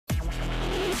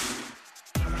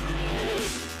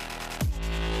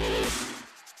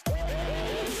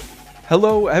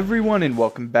Hello everyone and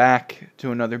welcome back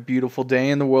to another beautiful day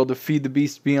in the world of Feed the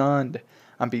Beast Beyond.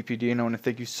 I'm BPD and I want to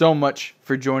thank you so much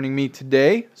for joining me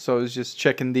today. So I was just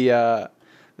checking the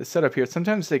setup here.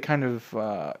 Sometimes they kind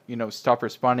of stop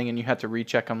responding and you have to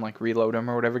recheck them, like reload them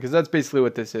or whatever, because that's basically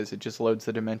what this is. It just loads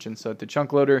the dimensions. So the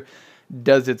chunk loader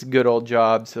does its good old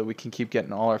job so we can keep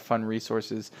getting all our fun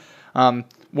resources.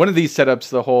 One of these setups,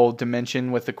 the whole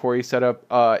dimension with the quarry setup,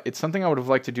 it's something I would have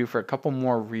liked to do for a couple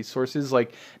more resources,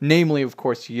 like namely, of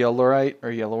course, Yellorite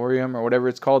or Yellorium or whatever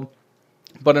it's called.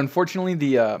 But unfortunately,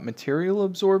 the material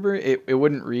absorber, it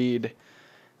wouldn't read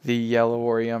the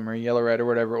Yellorium or Yellorite or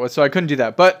whatever it was, so I couldn't do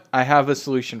that. But I have a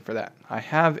solution for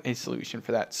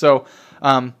that. So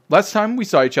last time we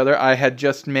saw each other, I had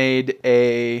just made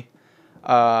a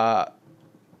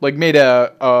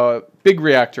big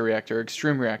reactor,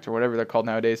 extreme reactor, whatever they're called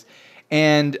nowadays.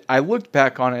 And I looked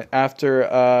back on it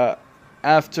after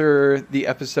the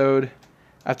episode,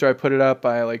 after I put it up,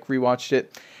 I rewatched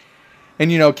it,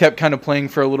 and kept kind of playing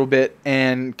for a little bit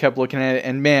and kept looking at it.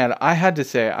 And man, I had to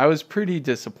say I was pretty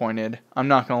disappointed. I'm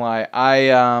not gonna lie.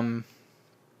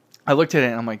 I looked at it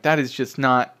and I'm like, that is just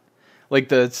not. Like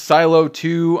the silo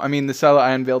 2, the silo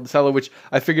I unveiled, the silo which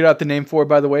I figured out the name for,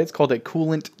 by the way. It's called a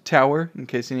coolant tower, in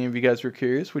case any of you guys were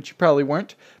curious, which you probably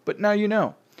weren't, but now you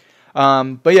know.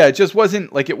 But yeah, it just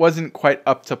wasn't, it wasn't quite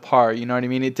up to par, you know what I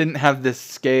mean? It didn't have this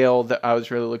scale that I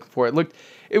was really looking for.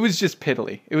 It was just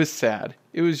piddly. It was sad.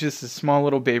 It was just a small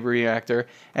little baby reactor,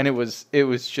 and it was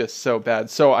just so bad.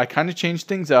 So I kind of changed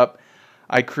things up.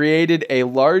 I created a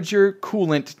larger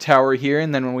coolant tower here,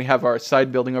 and then when we have our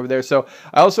side building over there. So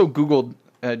I also Googled,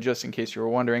 just in case you were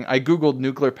wondering, I Googled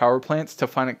nuclear power plants to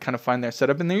find their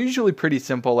setup, and they're usually pretty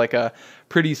simple, like a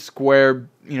pretty square,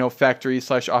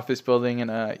 factory/office building and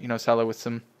a, silo with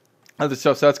some other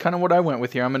stuff. So that's kind of what I went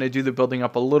with here. I'm going to do the building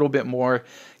up a little bit more,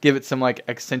 give it some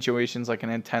accentuations, like an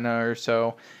antenna or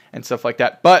so, and stuff like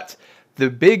that. But the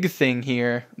big thing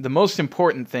here, the most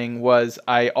important thing was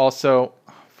I also...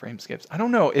 frame skips. I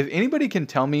don't know if anybody can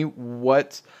tell me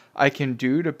what I can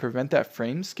do to prevent that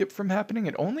frame skip from happening.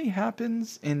 It only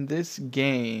happens in this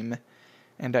game,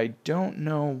 and I don't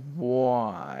know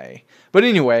why. But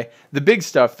anyway, the big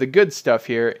stuff, the good stuff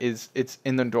here is it's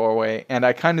in the doorway, and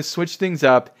I kind of switched things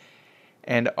up,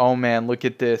 and oh man, look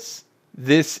at this.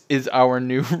 This is our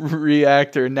new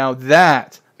reactor. Now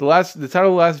the title of the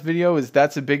last video is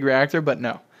That's a Big Reactor, but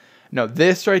no. No,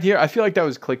 this right here, I feel like that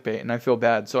was clickbait, and I feel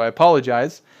bad, so I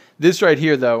apologize. This right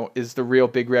here, though, is the real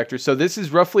big reactor. So this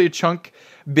is roughly a chunk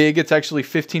big. It's actually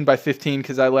 15 by 15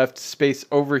 because I left space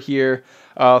over here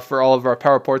for all of our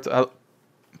power ports.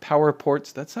 Power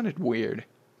ports? That sounded weird,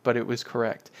 but it was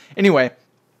correct. Anyway,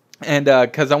 and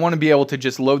because I want to be able to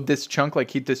just load this chunk,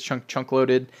 keep this chunk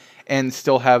loaded, and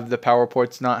still have the power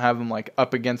ports, not have them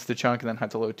up against the chunk and then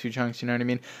have to load two chunks, you know what I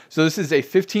mean? So this is a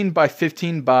 15 by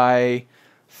 15 by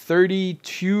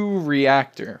 32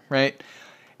 reactor, right?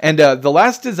 And the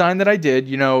last design that I did,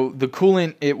 the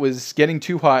coolant, it was getting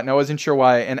too hot and I wasn't sure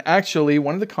why. And actually,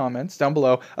 one of the comments down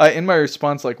below, in my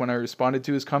response, when I responded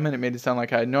to his comment, it made it sound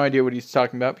like I had no idea what he's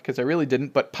talking about because I really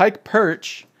didn't. But Pike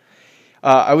Perch,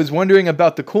 I was wondering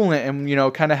about the coolant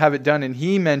and, kind of have it done. And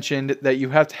he mentioned that you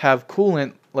have to have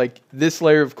coolant, like this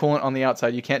layer of coolant on the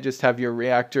outside. You can't just have your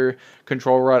reactor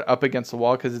control rod up against the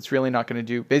wall because it's really not going to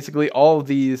do. Basically, all of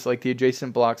these, the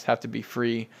adjacent blocks have to be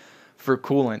free for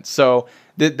coolant. So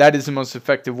that is the most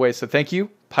effective way. So thank you,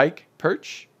 Pike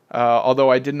Perch. Although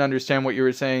I didn't understand what you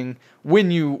were saying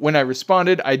when I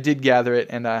responded, I did gather it,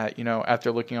 and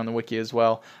after looking on the wiki as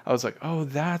well, I was like, oh,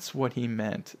 that's what he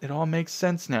meant. It all makes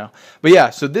sense now. But yeah,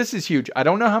 so this is huge. I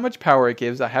don't know how much power it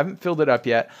gives. I haven't filled it up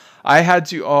yet. I had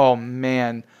to, oh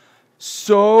man,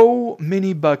 so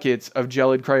many buckets of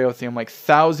gelid cryothium,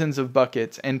 thousands of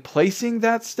buckets, and placing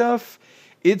that stuff,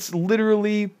 it's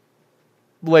literally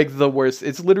the worst.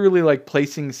 It's literally like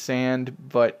placing sand,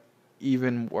 but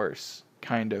even worse,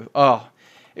 kind of. Oh,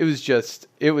 it was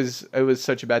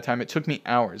such a bad time. It took me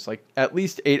hours, at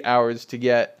least 8 hours to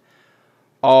get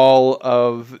all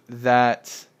of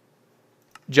that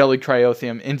gelid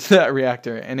cryothium into that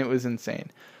reactor, and it was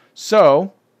insane.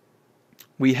 So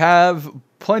we have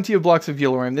plenty of blocks of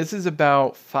Yellorium. This is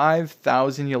about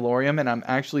 5,000 Yellorium, and I'm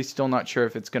actually still not sure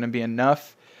if it's going to be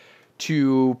enough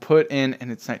to put in,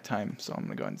 and it's nighttime, so I'm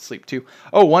going to go ahead and sleep too.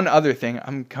 Oh, one other thing.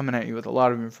 I'm coming at you with a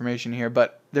lot of information here,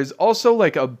 but there's also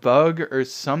a bug or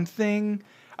something.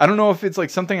 I don't know if it's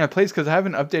something I placed because I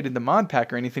haven't updated the mod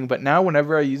pack or anything, but now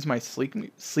whenever I use my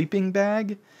sleeping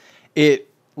bag,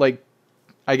 it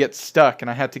I get stuck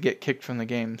and I had to get kicked from the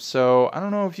game. So I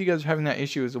don't know if you guys are having that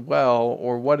issue as well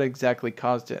or what exactly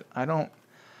caused it. I'm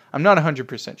not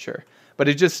 100% sure. But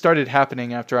it just started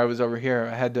happening after I was over here.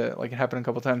 I had to, like, it happened a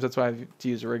couple times. That's why I have to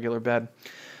use a regular bed.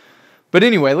 But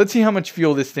anyway, let's see how much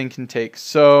fuel this thing can take.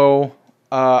 So,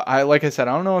 like I said,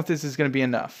 I don't know if this is going to be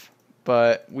enough,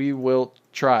 but we will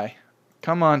try.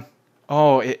 Come on.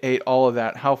 Oh, it ate all of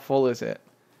that. How full is it?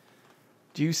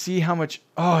 Do you see how much?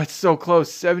 Oh, it's so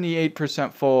close.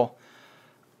 78% full.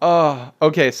 Oh,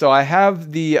 okay. So I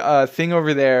have the thing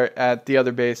over there at the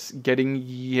other base getting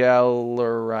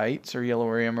yellorites or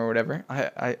yellorium or whatever.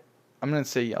 I'm going to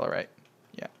say yellorite.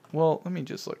 Yeah. Well, let me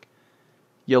just look.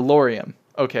 Yellorium.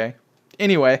 Okay.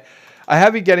 Anyway, I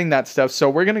have it getting that stuff. So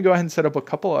we're going to go ahead and set up a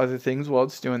couple other things while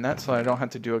it's doing that so I don't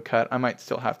have to do a cut. I might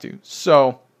still have to.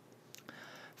 So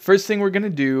first thing we're going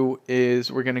to do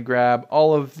is we're going to grab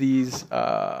all of these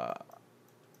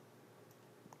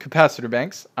capacitor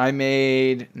banks. I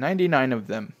made 99 of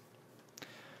them.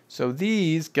 So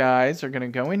these guys are going to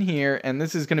go in here, and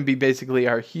this is going to be basically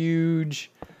our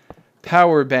huge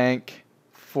power bank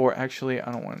for, actually,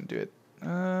 I don't want to do it,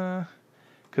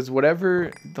 because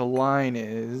whatever the line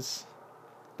is,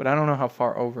 but I don't know how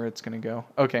far over it's going to go.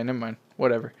 Okay, never mind.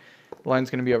 Whatever. The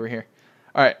line's going to be over here.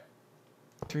 All right.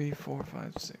 3, 4,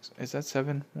 5, 6. Is that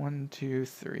 7? 1, 2,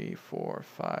 3, 4,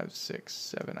 5, 6,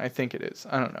 7. I think it is.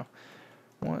 I don't know.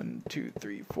 1, 2,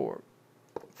 3, 4,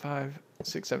 5,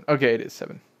 6, 7. Okay, it is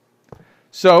 7.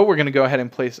 So we're going to go ahead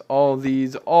and place all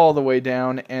these all the way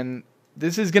down, and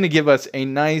this is going to give us a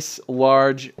nice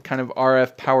large kind of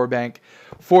RF power bank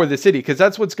for the city, because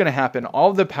that's what's going to happen.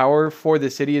 All the power for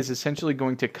the city is essentially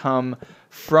going to come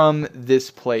from this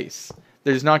place.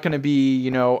 There's not going to be, you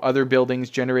know, other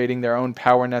buildings generating their own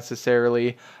power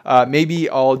necessarily. Maybe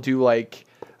I'll do like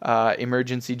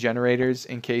emergency generators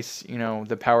in case, you know,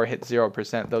 the power hits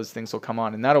 0%. Those things will come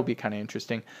on, and that'll be kind of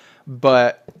interesting.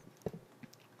 But,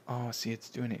 oh, see, it's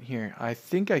doing it here. I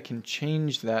think I can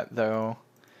change that, though,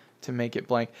 to make it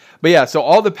blank. But yeah, so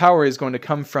all the power is going to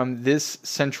come from this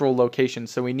central location.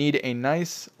 So we need a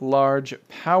nice large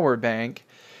power bank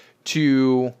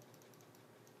to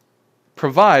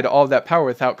provide all of that power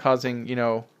without causing, you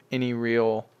know, any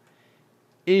real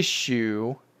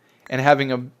issue, and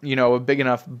having a, you know, a big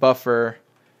enough buffer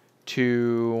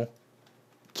to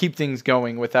keep things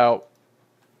going without,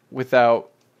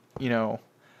 you know,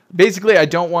 basically I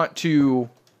don't want to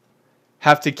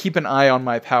have to keep an eye on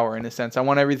my power in a sense. I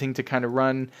want everything to kind of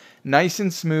run nice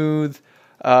and smooth.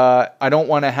 I don't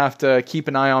want to have to keep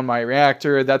an eye on my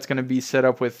reactor. That's going to be set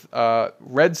up with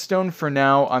redstone for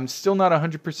now. I'm still not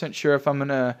 100% sure if I'm going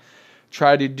to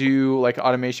try to do like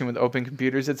automation with open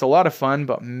computers. It's a lot of fun,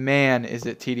 but man, is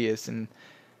it tedious. And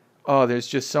oh, there's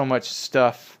just so much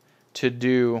stuff to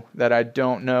do that I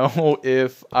don't know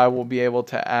if I will be able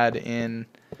to add in,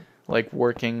 like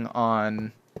working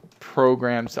on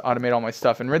programs to automate all my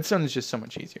stuff. And redstone is just so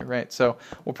much easier, right? So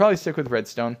we'll probably stick with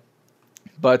redstone.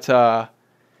 But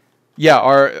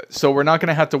yeah, so we're not going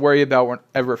to have to worry about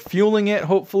ever fueling it.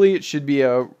 Hopefully it should be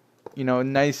a, you know,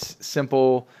 nice,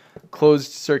 simple,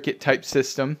 closed circuit type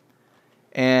system.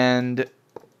 And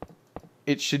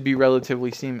it should be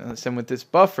relatively seamless. And with this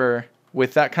buffer,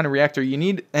 with that kind of reactor, you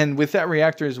need, and with that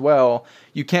reactor as well,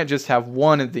 you can't just have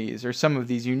one of these or some of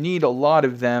these. You need a lot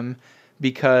of them,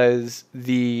 because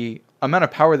the amount of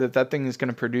power that that thing is going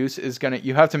to produce is going to,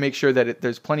 you have to make sure that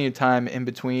there's plenty of time in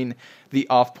between the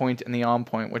off point and the on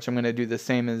point, which I'm going to do the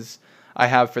same as I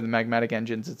have for the magmatic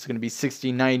engines. It's going to be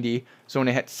 60-90. So when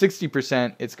it hits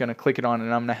 60%, it's going to click it on,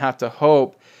 and I'm going to have to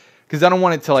hope, because I don't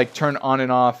want it to like turn on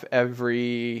and off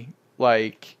every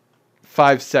like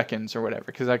 5 seconds or whatever,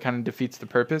 because that kind of defeats the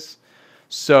purpose.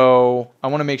 So I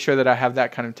want to make sure that I have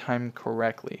that kind of time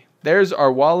correctly. There's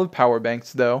our wall of power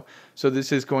banks, though. So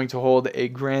this is going to hold a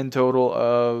grand total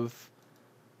of,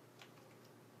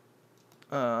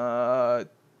 I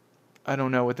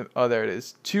don't know what the, oh, there it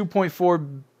is,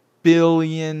 2.4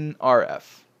 billion RF.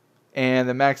 And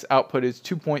the max output is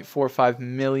 2.45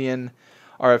 million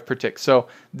RF per tick. So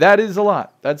that is a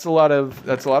lot. That's a lot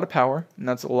of power, and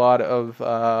that's a lot of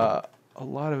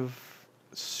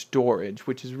storage,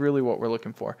 which is really what we're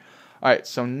looking for. All right,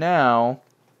 so now,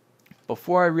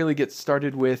 before I really get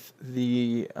started with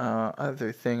the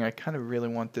other thing, I kind of really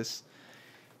want this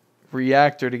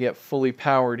reactor to get fully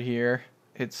powered here.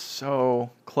 It's so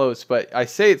close, but I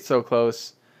say it's so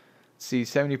close. Let's see,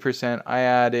 70%. I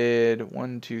added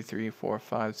 1, 2, 3, 4,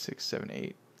 5, 6, 7,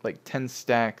 8, like 10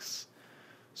 stacks.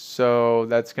 So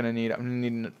that's gonna need, I'm gonna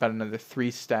need about another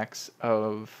 3 stacks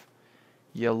of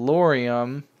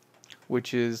yellorium,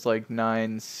 which is like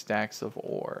 9 stacks of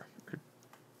ore, or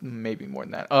maybe more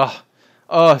than that.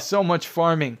 Oh, so much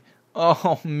farming.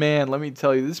 Oh man, let me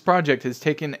tell you, this project has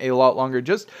taken a lot longer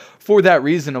just for that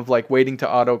reason of like waiting to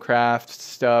auto craft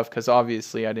stuff, because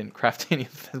obviously I didn't craft any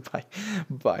of this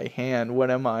by hand.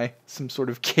 What am I? Some sort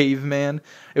of caveman?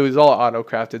 It was all auto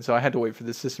crafted, so I had to wait for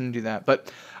the system to do that. But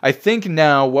I think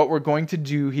now what we're going to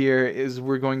do here is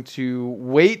we're going to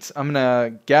wait. I'm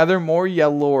gonna gather more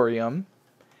yellorium,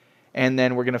 and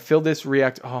then we're gonna fill this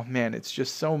reactor. Oh man, it's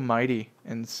just so mighty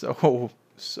and so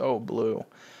blue.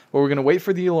 But we're going to wait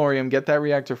for the yellorium, get that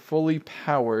reactor fully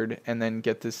powered, and then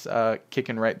get this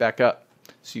kicking right back up.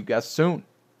 See you guys soon.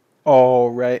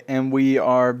 All right, and we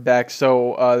are back.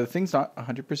 So the thing's not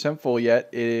 100% full yet.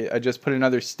 I just put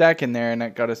another stack in there, and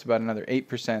that got us about another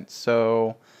 8%.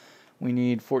 So we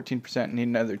need 14%, need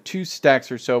another 2 stacks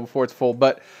or so before it's full.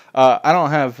 But I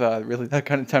don't have really that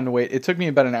kind of time to wait. It took me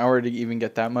about an hour to even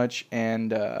get that much,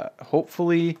 and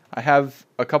hopefully I have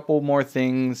a couple more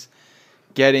things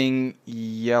getting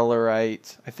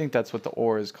yellorite. I think that's what the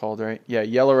ore is called, right? Yeah,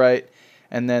 yellorite.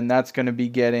 And then that's going to be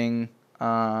getting,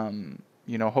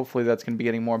 you know, hopefully that's going to be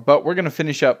getting more. But we're going to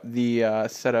finish up the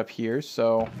setup here,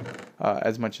 so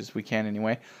as much as we can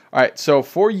anyway. All right, so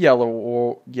for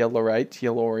yellorium,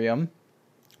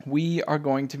 we are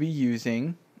going to be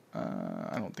using,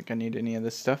 I don't think I need any of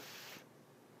this stuff.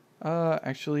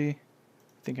 Actually, I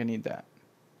think I need that.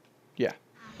 Yeah.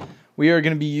 We are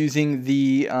going to be using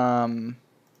the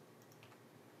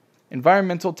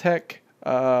Environmental Tech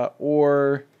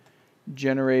or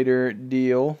generator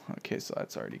deal. Okay, so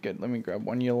that's already good. Let me grab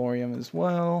 1 yellorium as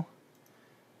well.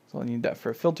 So I'll need that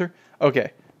for a filter.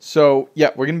 Okay, so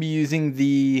yeah, we're going to be using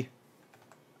the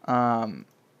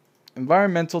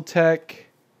Environmental Tech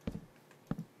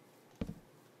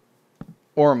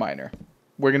ore miner.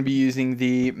 We're going to be using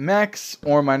the max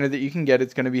ore miner that you can get.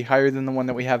 It's going to be higher than the one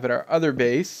that we have at our other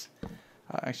base.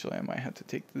 Actually, I might have to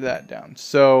take that down.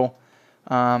 So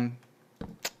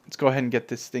let's go ahead and get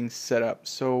this thing set up.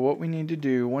 So what we need to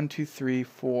do, 1, 2, 3,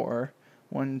 4.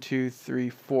 1, 2, 3,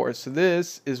 4. So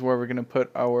this is where we're going to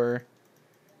put our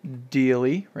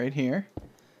dealie right here.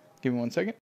 Give me 1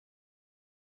 second.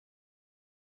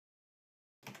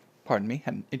 Pardon me,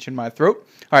 had an itch in my throat.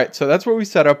 All right, so that's where we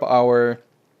set up our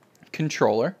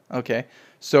controller. Okay,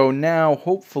 so now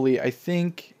hopefully I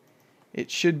think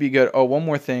it should be good. Oh, one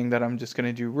more thing that I'm just going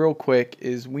to do real quick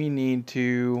is we need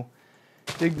to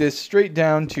dig this straight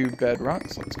down to bedrock.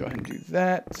 So let's go ahead and do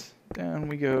that. Down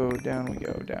we go, down we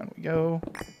go, down we go.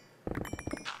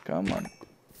 Come on.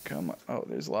 Come on. Oh,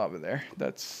 there's lava there.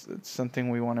 That's something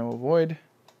we want to avoid.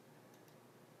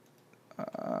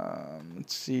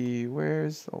 Let's see.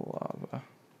 Where's the lava?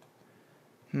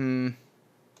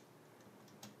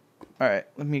 Alright,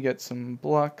 let me get some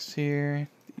blocks here.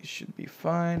 These should be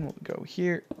fine. We'll go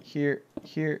here, here,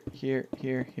 here, here,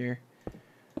 here, here.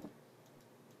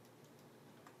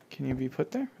 Can you be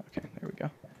put there? Okay, there we go.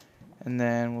 And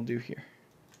then we'll do here.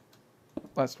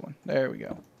 Last one. There we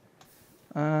go.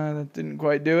 That didn't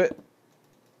quite do it.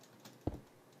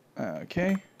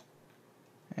 Okay.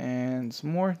 And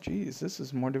some more. Jeez, this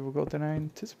is more difficult than I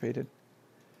anticipated.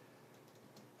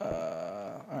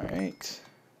 Alright.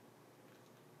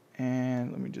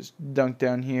 And let me just dunk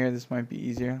down here. This might be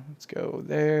easier. Let's go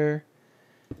there.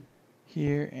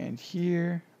 Here and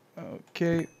here.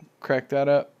 Okay. Crack that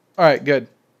up. Alright, good.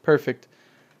 Perfect.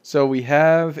 So we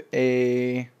have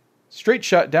a straight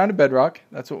shot down to bedrock.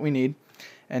 That's what we need.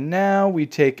 And now we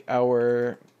take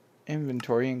our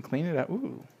inventory and clean it up.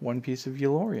 Ooh, 1 piece of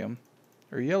yellorium.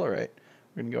 Or yellorite.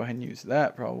 We're going to go ahead and use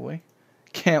that probably.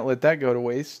 Can't let that go to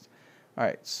waste.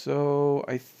 Alright, so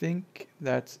I think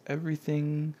that's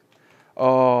everything.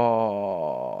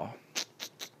 Oh,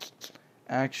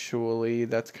 actually,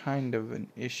 that's kind of an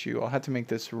issue. I'll have to make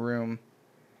this room.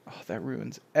 Oh, that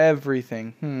ruins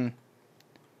everything.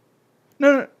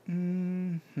 No.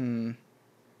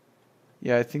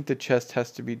 Yeah, I think the chest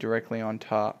has to be directly on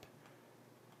top.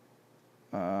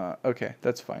 Okay,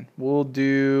 that's fine. We'll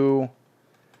do...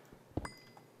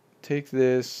 Take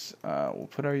this, we'll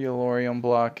put our yellorium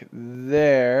block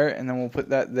there, and then we'll put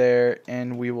that there,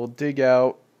 and we will dig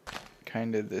out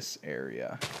kind of this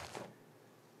area.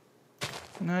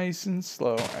 Nice and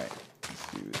slow. Alright,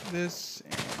 let's do this,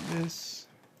 and this,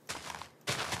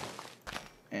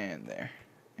 and there.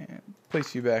 And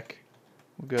place you back.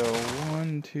 We'll go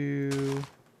 1, 2,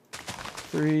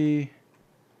 3.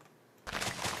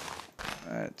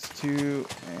 That's 2,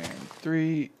 and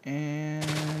 3,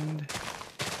 and...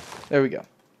 There we go.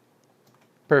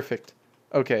 Perfect.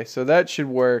 Okay, so that should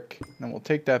work. Then we'll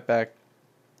take that back.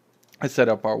 I set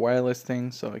up our wireless thing,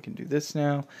 so I can do this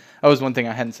now. That was one thing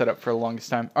I hadn't set up for the longest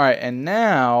time. Alright, and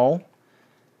now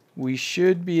we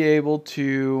should be able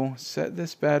to set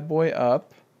this bad boy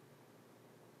up.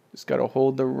 Just got to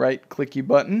hold the right clicky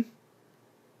button.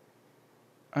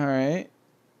 All right.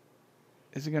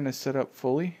 Is it going to set up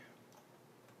fully?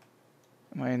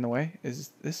 Am I in the way?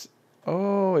 Is this...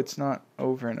 Oh, it's not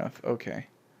over enough. Okay.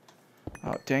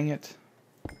 Oh, dang it.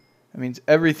 That means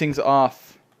everything's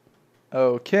off.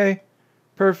 Okay.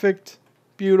 Perfect.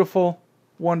 Beautiful.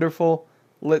 Wonderful.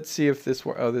 Let's see if this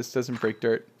works. Oh, this doesn't break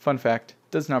dirt. Fun fact.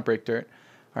 Does not break dirt.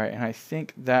 All right, and I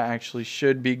think that actually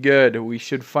should be good. We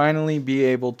should finally be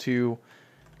able to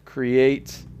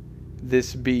create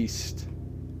this beast.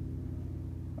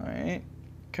 All right.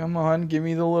 Come on. Give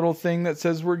me the little thing that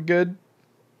says we're good.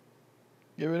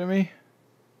 Give it to me.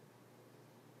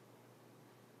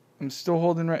 I'm still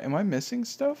holding right. Am I missing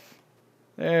stuff?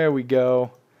 There we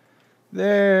go.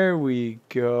 There we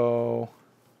go.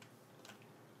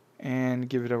 And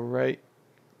give it a right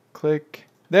click.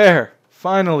 There.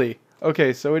 Finally.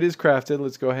 Okay, so it is crafted.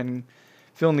 Let's go ahead and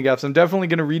fill in the gaps. I'm definitely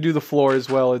going to redo the floor as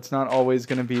well. It's not always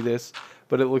going to be this,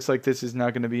 but it looks like this is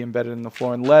not going to be embedded in the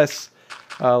floor unless,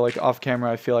 like off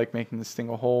camera, I feel like making this thing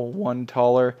a whole one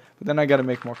taller. But then I got to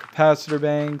make more capacitor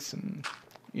banks and,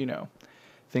 you know,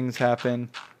 things happen.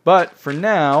 But for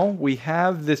now, we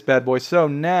have this bad boy. So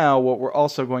now what we're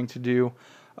also going to do,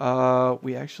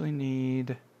 we actually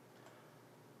need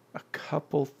a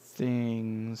couple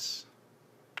things.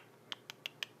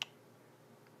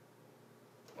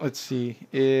 Let's see.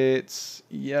 It's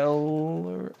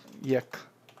yellow,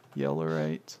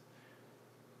 yellowite.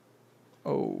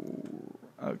 Oh,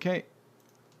 okay.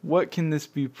 What can this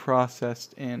be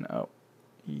processed in? Oh,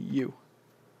 you.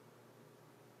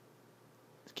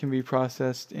 It can be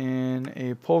processed in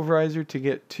a pulverizer to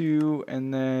get 2,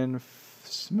 and then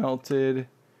smelted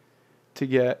to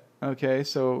get. Okay,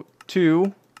 so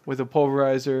 2 with a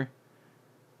pulverizer.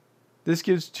 This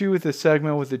gives 2 with a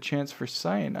segment with a chance for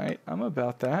cyanite. I'm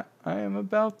about that. I am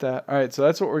about that. All right, so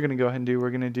that's what we're going to go ahead and do.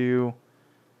 We're going to do,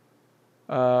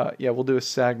 yeah, we'll do a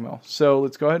sag mill. So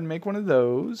let's go ahead and make one of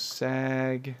those.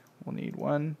 Sag, we'll need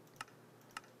 1.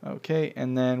 Okay,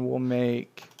 and then we'll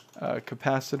make a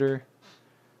capacitor.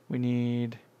 We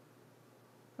need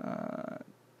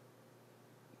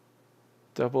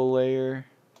double layer.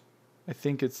 I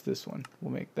think it's this one.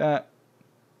 We'll make that.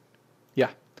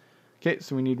 Yeah. Okay,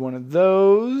 so we need one of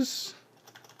those.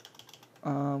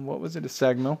 What was it? A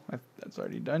sag mill. That's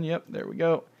already done. Yep, there we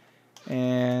go.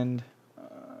 And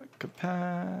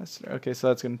capacitor. Okay, so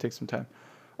that's going to take some time.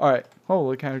 All right. Oh,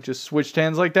 look how it just switched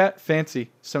hands like that.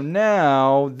 Fancy. So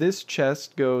now this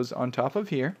chest goes on top of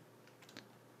here.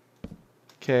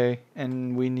 Okay,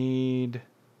 and we need...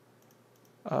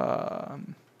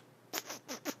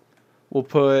 we'll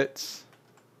put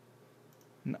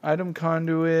an item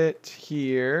conduit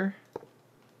here.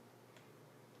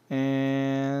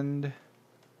 And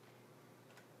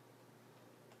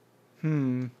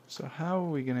so how are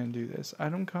we gonna do this?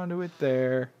 Item conduit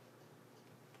there.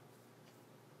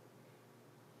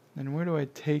 Then where do I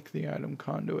take the item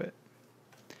conduit?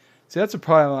 See, that's a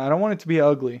problem. I don't want it to be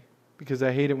ugly because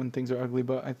I hate it when things are ugly,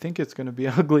 but I think it's gonna be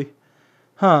ugly.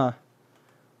 Huh.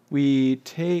 We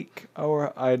take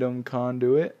our item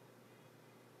conduit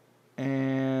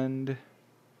and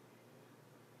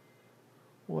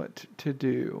what to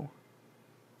do.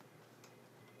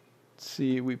 Let's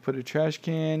see, we put a trash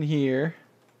can here.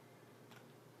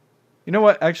 You know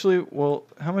what? Actually, well,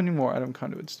 how many more item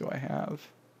conduits do I have?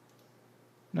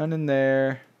 None in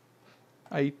there.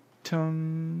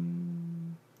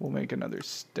 Item. We'll make another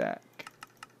stack.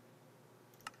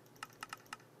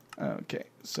 Okay,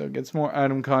 so it gets more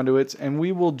item conduits, and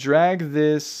we will drag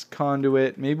this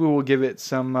conduit. Maybe we'll give it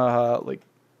some, like,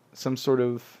 some sort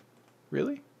of.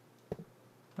 Really?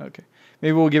 Okay.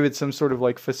 Maybe we'll give it some sort of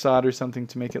like facade or something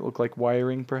to make it look like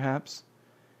wiring, perhaps.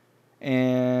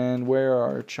 And where are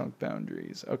our chunk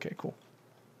boundaries? Okay, cool.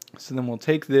 So then we'll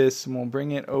take this and we'll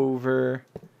bring it over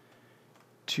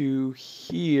to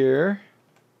here.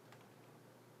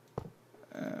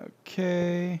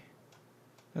 Okay.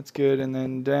 That's good. And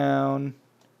then down.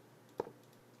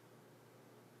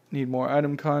 Need more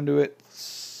item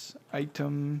conduits.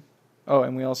 Item. Oh,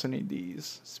 and we also need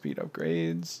these speed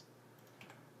upgrades.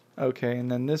 Okay, and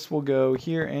then this will go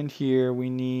here and here. We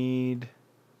need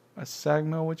a sag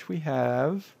mill, which we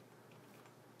have.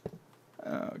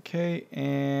 Okay,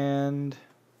 and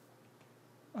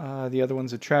the other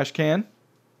one's a trash can.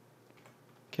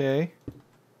 Okay,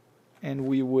 and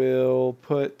we will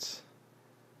put...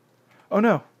 Oh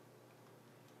no!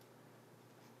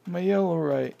 My yellow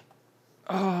right.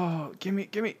 Oh, gimme.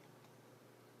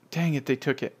 Dang it, they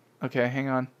took it. Okay, hang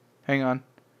on.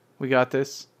 We got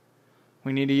this.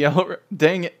 We need a yellow...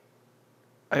 Dang it.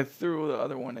 I threw the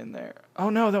other one in there. Oh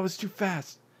no, that was too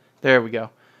fast. There we go.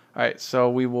 All right, so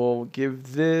we will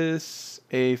give this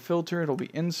a filter. It'll be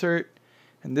insert.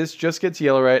 And this just gets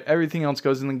yellow, right? Everything else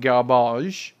goes in the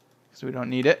garbage, so we don't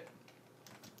need it.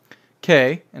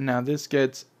 Okay, and now this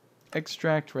gets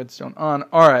extract redstone on.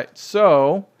 All right,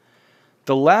 so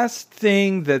the last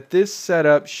thing that this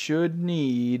setup should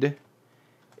need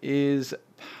is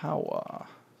power.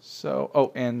 So,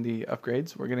 oh, and the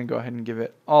upgrades. We're going to go ahead and give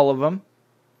it all of them.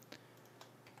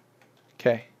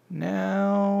 Okay,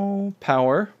 now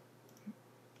power.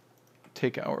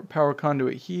 Take our power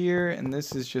conduit here, and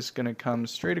this is just going to come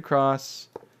straight across.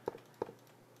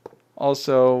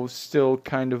 Also, still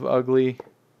kind of ugly.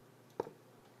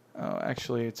 Oh,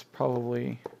 actually, it's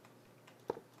probably...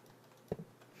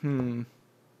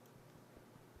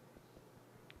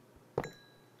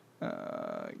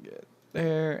 Get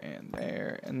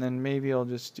there, and then maybe I'll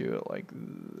just do it like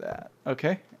that.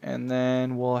 Okay, and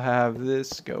then we'll have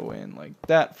this go in like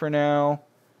that for now,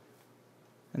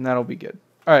 and that'll be good.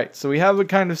 All right, so we have a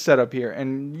kind of setup here,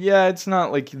 and yeah, it's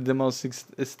not like the most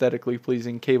aesthetically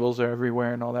pleasing. Cables are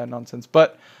everywhere and all that nonsense,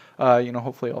 but you know,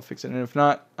 hopefully I'll fix it. And if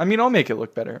not, I mean, I'll make it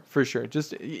look better for sure,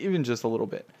 even just a little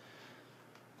bit.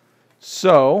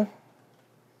 So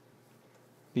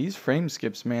these frame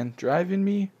skips, man, driving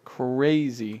me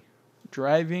crazy.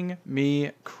 Driving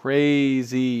me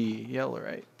crazy. Yellow,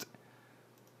 right?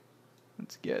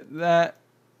 Let's get that.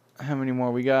 How many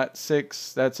more we got?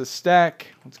 6. That's a stack.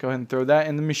 Let's go ahead and throw that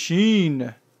in the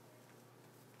machine.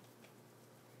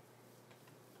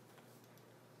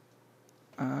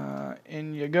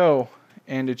 In you go.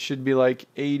 And it should be like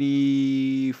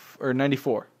 80 or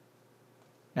 94.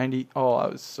 90. Oh, I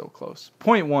was so close.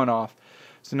 0.1 off.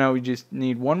 So now we just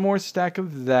need one more stack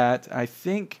of that.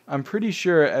 I'm pretty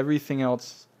sure everything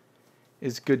else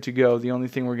is good to go. The only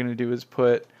thing we're going to do is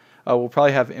put, we'll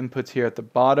probably have inputs here at the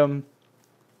bottom.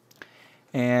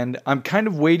 And I'm kind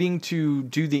of waiting to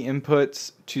do the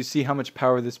inputs to see how much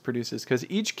power this produces, because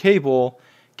each cable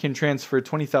can transfer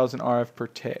 20,000 RF per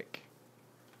tick,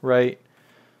 right?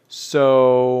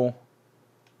 So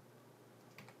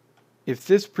if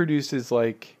this produces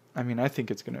like, I mean, I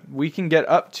think it's gonna, we can get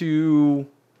up to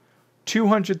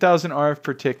 200,000 RF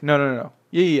per tick. No.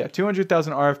 Yeah,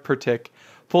 200,000 RF per tick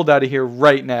pulled out of here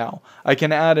right now. I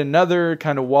can add another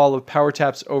kind of wall of power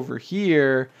taps over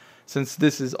here, since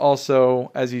this is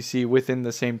also, as you see, within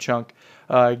the same chunk.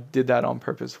 I did that on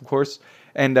purpose, of course.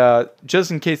 And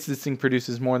just in case this thing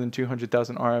produces more than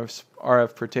 200,000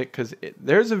 RF per tick, because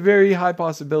there's a very high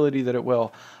possibility that it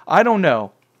will. I don't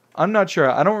know. I'm not sure.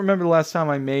 I don't remember the last time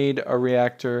I made a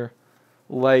reactor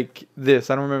like this.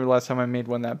 I don't remember the last time I made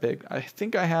one that big. I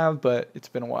think I have, but it's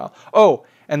been a while. Oh,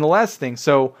 and the last thing.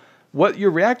 So what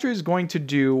your reactor is going to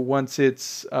do once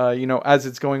it's, you know, as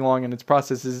it's going along in its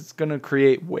process, is it's going to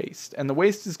create waste. And the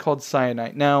waste is called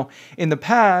cyanite. Now, in the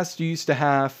past, you used to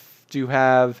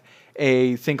have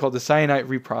a thing called the cyanide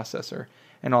reprocessor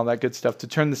and all that good stuff to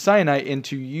turn the cyanide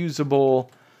into usable,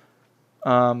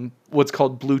 what's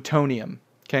called plutonium.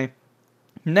 Okay.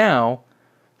 Now,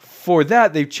 for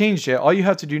that, they've changed it. All you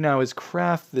have to do now is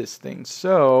craft this thing.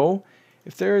 So,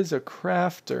 if there is a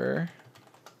crafter,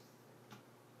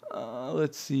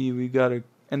 let's see, we got a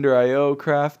EnderIO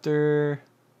crafter.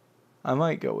 I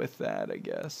might go with that, I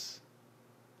guess.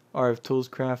 RF Tools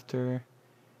crafter,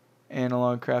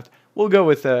 analog craft. We'll go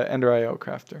with the EnderIO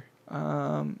crafter.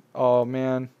 Oh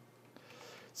man,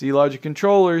 Z-Logic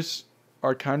controllers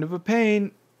are kind of a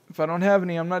pain. If I don't have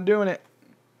any, I'm not doing it.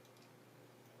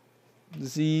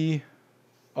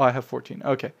 Oh, I have 14.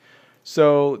 Okay,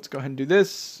 so let's go ahead and do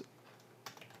this.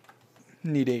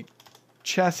 Need a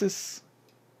chassis.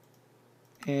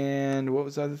 And what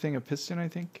was the other thing? A piston, I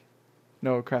think?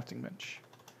 No, a crafting bench.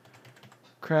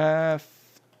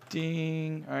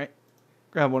 Crafting. All right.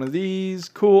 Grab one of these.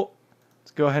 Cool.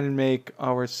 Let's go ahead and make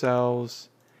ourselves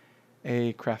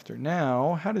a crafter.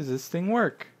 Now, how does this thing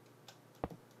work?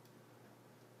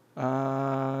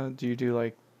 Do you do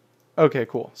like... Okay,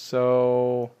 cool.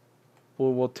 So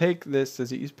we'll take this.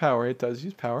 Does it use power? It does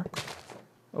use power.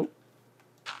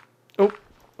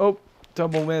 Oh.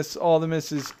 Double miss. All the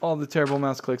misses. All the terrible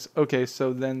mouse clicks. Okay,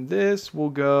 so then this will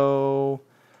go...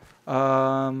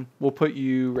 we'll put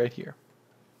you right here.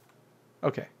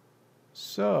 Okay.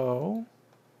 So...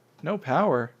 No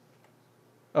power.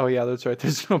 Oh, yeah, that's right.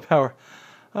 There's no power.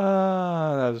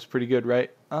 That was pretty good,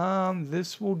 right?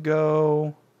 This will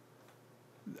go...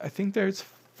 I think there's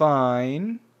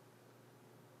fine.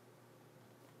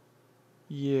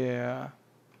 Yeah.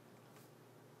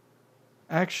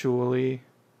 Actually...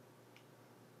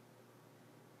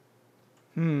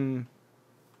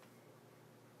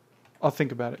 I'll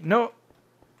think about it. No.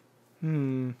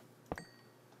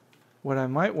 what I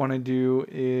might want to do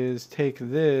is take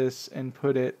this and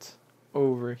put it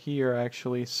over here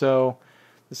actually. So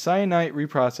the cyanite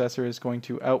reprocessor is going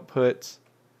to output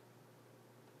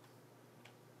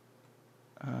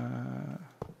it's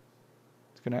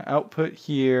going to output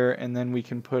here, and then we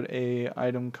can put a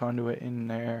item conduit in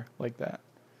there like that.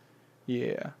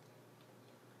 Yeah.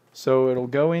 So it'll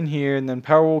go in here, and then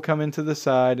power will come into the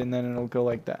side, and then it'll go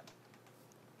like that.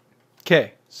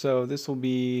 Okay, so this will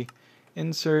be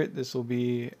insert, this will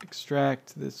be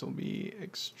extract, this will be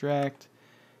extract,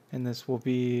 and this will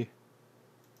be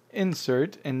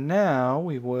insert. And now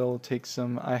we will take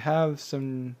some, I have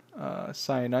some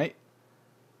cyanite.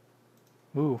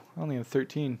 Ooh, I only have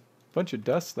 13. Bunch of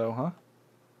dust though, huh?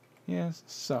 Yeah,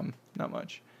 some, not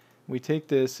much. We take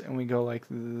this and we go like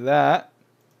that.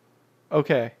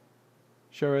 Okay.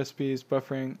 Show recipes,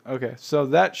 buffering. Okay, so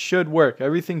that should work.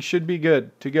 Everything should be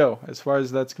good to go as far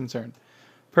as that's concerned.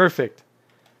 Perfect.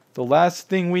 The last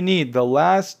thing we need, the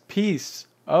last piece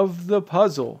of the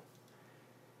puzzle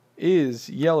is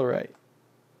yellowite.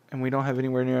 And we don't have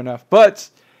anywhere near enough. But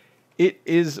it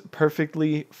is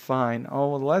perfectly fine.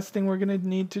 Oh, the last thing we're going to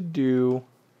need to do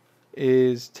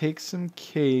is take some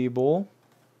cable.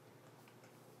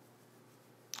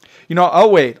 You know,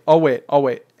 I'll wait.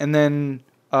 And then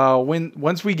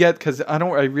once we get, because I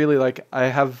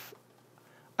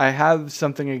have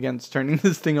something against turning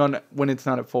this thing on when it's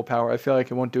not at full power. I feel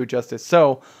like it won't do it justice.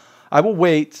 So I will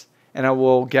wait, and I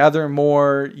will gather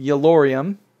more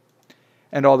yellorium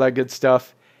and all that good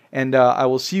stuff. And I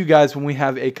will see you guys when we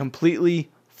have a completely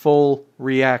full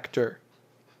reactor.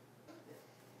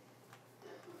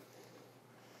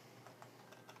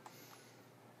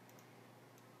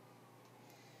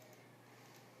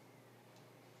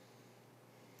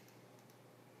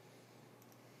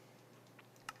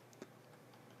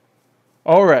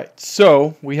 Alright,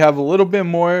 so we have a little bit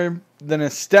more than a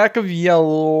stack of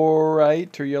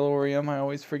yellorite, or yellorium, I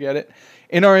always forget it,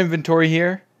 in our inventory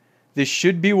here. This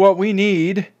should be what we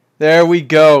need. There we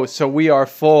go. So we are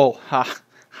full. Ha,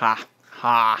 ha,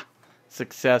 ha.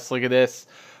 Success. Look at this.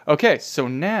 Okay, so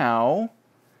now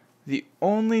the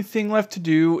only thing left to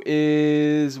do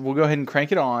is we'll go ahead and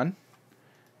crank it on.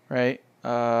 Right?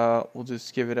 We'll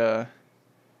just give it a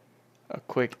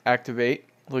quick activate.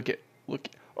 Look.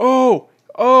 Oh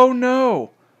no.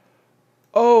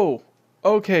 Oh,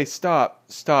 okay, stop.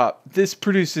 This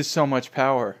produces so much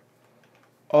power.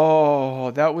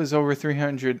 Oh, that was over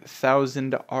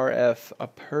 300,000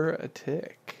 RF per a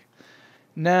tick.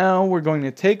 Now we're going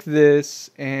to take this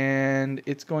and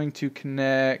it's going to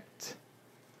connect.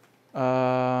 It's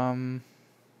going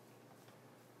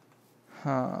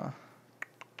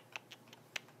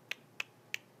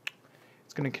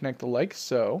to connect like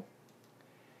so.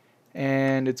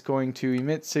 And it's going to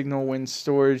emit signal when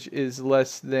storage is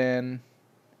less than.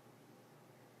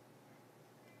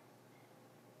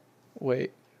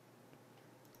 Wait.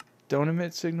 Don't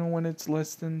emit signal when it's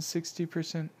less than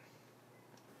 60%.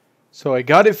 So I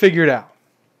got it figured out.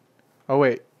 Oh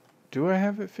wait, do I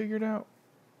have it figured out?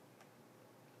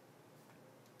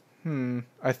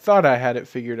 I thought I had it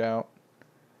figured out.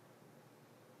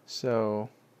 So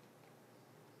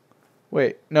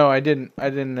wait, no, I didn't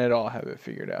at all have it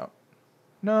figured out.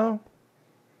 No.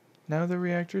 Now the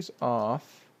reactor's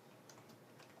off.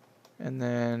 And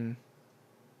then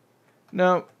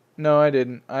No, I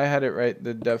didn't. I had it right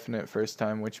the definite first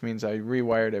time, which means I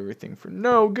rewired everything for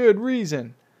no good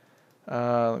reason.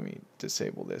 Let me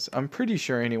disable this. I'm pretty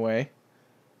sure anyway.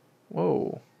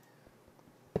 Whoa.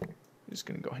 I'm just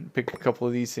going to go ahead and pick a couple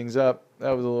of these things up.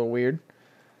 That was a little weird.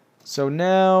 So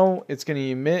now it's going to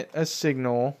emit a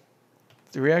signal.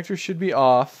 The reactor should be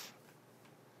off.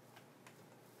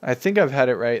 I think I've had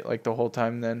it right like the whole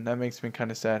time then. That makes me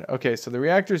kind of sad. Okay, so the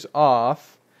reactor's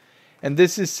off. And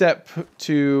this is set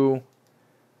to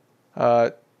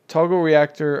toggle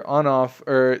reactor on off,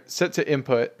 or set to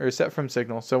input, or set from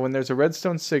signal. So when there's a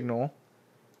redstone signal,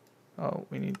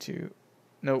 we need to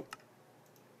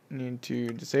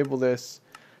disable this.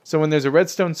 So when there's a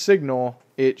redstone signal,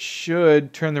 it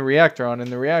should turn the reactor on,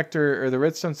 and the reactor, or the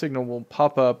redstone signal, will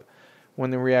pop up when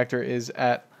the reactor is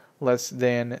at less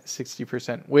than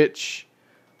 60%, which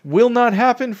will not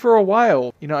happen for a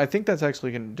while. You know, I think that's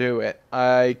actually going to do it.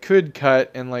 I could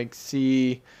cut and like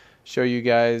show you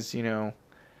guys, you know,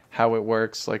 how it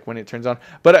works, like when it turns on.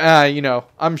 But, you know,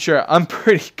 I'm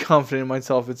pretty confident in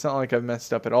myself. It's not like I've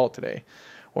messed up at all today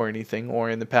or anything, or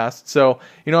in the past. So,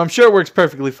 you know, I'm sure it works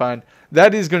perfectly fine.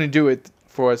 That is going to do it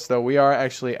for us, though. We are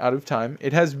actually out of time.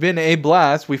 It has been a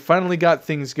blast. We finally got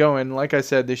things going. Like I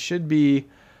said, this should be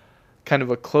kind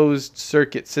of a closed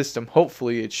circuit system.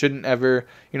 Hopefully it shouldn't ever,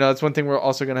 you know, that's one thing we're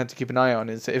also going to have to keep an eye on,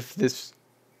 is if this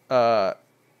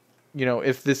you know,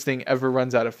 if this thing ever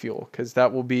runs out of fuel, because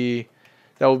that will be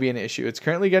an issue. It's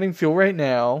currently getting fuel right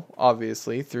now,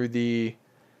 obviously, through the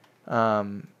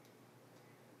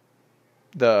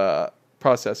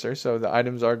processor. So the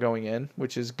items are going in,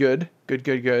 which is good.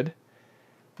 Good.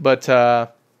 But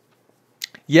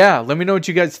yeah, let me know what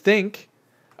you guys think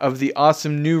of the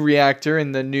awesome new reactor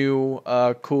and the new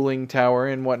cooling tower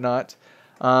and whatnot.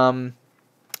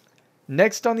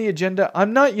 Next on the agenda,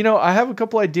 I'm not, you know, I have a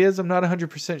couple ideas. I'm not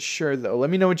 100% sure, though. Let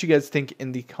me know what you guys think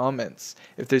in the comments.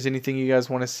 If there's anything you guys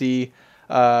want to see,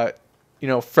 you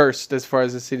know, first as far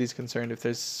as the city's concerned. If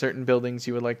there's certain buildings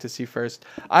you would like to see first.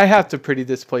 I have to pretty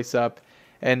this place up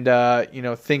and, you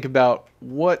know, think about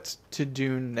what to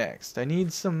do next. I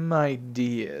need some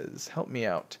ideas. Help me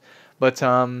out. But,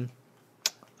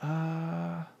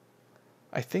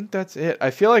 I think that's it. I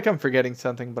feel like I'm forgetting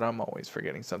something, but I'm always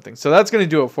forgetting something. So that's going to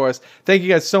do it for us. Thank you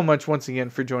guys so much once again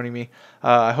for joining me.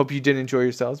 I hope you did enjoy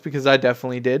yourselves, because I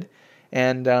definitely did.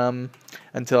 And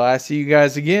until I see you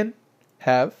guys again,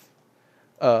 have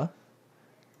a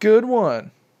good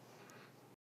one.